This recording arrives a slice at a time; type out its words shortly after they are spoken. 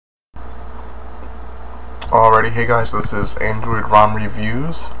Alrighty, hey guys, this is Android ROM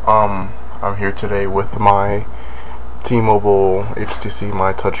Reviews. I'm here today with my T-Mobile HTC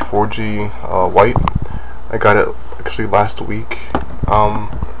myTouch 4G white. I got it actually last week.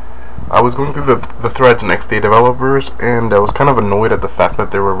 I was going through the threads next day developers, and I was kind of annoyed at the fact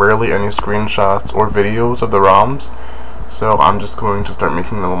that there were rarely any screenshots or videos of the ROMs. So I'm just going to start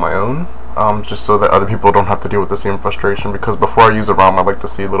making them on my own, just so that other people don't have to deal with the same frustration, because before I use a ROM, I like to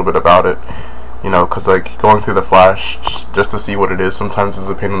see a little bit about it. You know, because like going through the flash just to see what it is sometimes is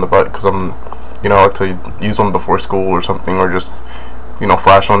a pain in the butt, because I like to use one before school or something, or just,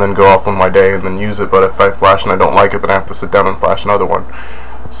 flash one and go off on my day and then use it. But if I flash and I don't like it, then I have to sit down and flash another one.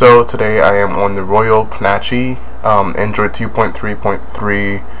 So today I am on the Royal Panache Android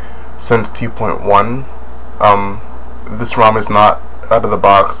 2.3.3 since 2.1. This ROM is not out of the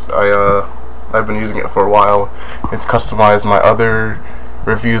box. I've been using it for a while. It's customized. My other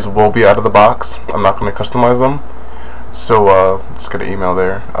reviews will be out of the box. I'm not going to customize them, so just get an email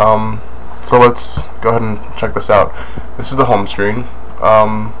there. So let's go ahead and check this out. This is the home screen.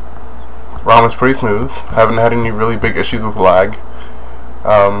 ROM is pretty smooth. I haven't had any really big issues with lag.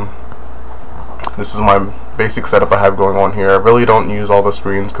 This is my basic setup I have going on here. I really don't use all the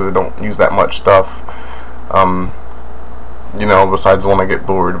screens because I don't use that much stuff, besides when I get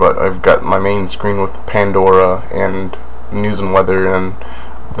bored. But I've got my main screen with Pandora and news and weather, and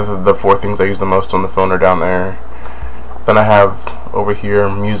the four things I use the most on the phone are down there. Then I have over here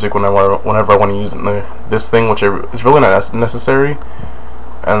music whenever I want to use this thing, which is really not necessary,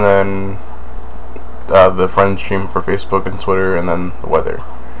 and then the friend stream for Facebook and Twitter, and then the weather.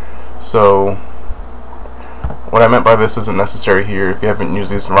 So what I meant by this isn't necessary here. If you haven't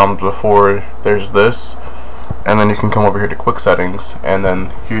used these ROMs before, there's this, and then you can come over here to quick settings, and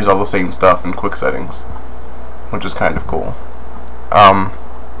then here's all the same stuff in quick settings, which is kind of cool.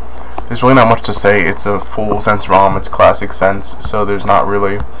 There's really not much to say. It's a full Sense ROM. It's classic Sense, so there's not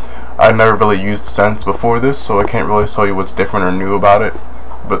really. I've never really used Sense before this, so I can't really tell you what's different or new about it.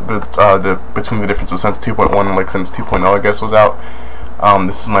 But between the difference of Sense 2.1 and like Sense 2.0, I guess, was out.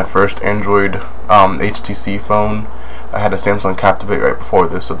 This is my first Android HTC phone. I had a Samsung Captivate right before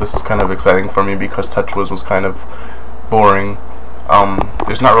this, so this is kind of exciting for me because TouchWiz was kind of boring.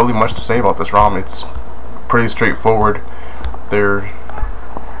 There's not really much to say about this ROM. It's pretty straightforward. There's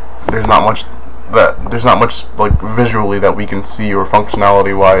not much like visually that we can see, or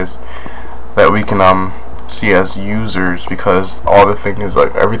functionality wise that we can see as users, because all the thing is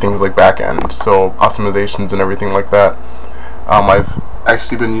like everything's like back end, so optimizations and everything like that. I've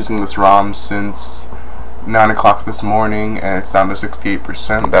actually been using this ROM since 9 o'clock this morning, and it's down to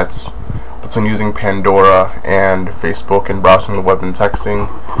 68%. That's between using Pandora and Facebook and browsing the web and texting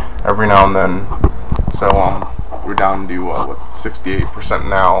every now and then. So we're down to 68%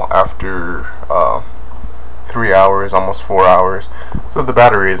 now after 3 hours, almost 4 hours. So the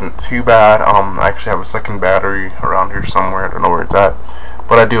battery isn't too bad. I actually have a second battery around here somewhere. I don't know where it's at,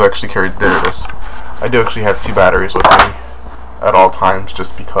 but I do actually carry. There it is. I do actually have 2 batteries with me at all times,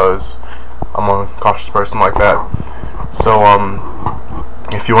 just because I'm a cautious person like that. So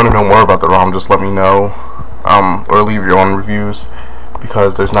if you want to know more about the ROM, just let me know, or leave your own reviews,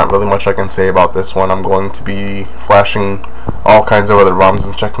 because there's not really much I can say about this one. I'm going to be flashing all kinds of other ROMs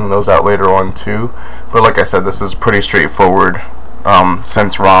and checking those out later on too. But like I said, this is pretty straightforward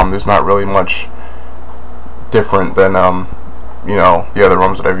Sense ROM. There's not really much different than the other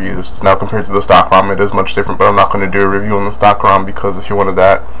ROMs that I've used. Now compared to the stock ROM, it is much different, but I'm not going to do a review on the stock ROM, because if you wanted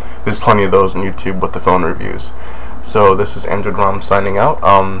that, there's plenty of those on YouTube with the phone reviews. So this is Android ROM signing out.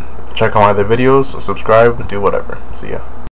 Check out my other videos, subscribe, do whatever. See ya.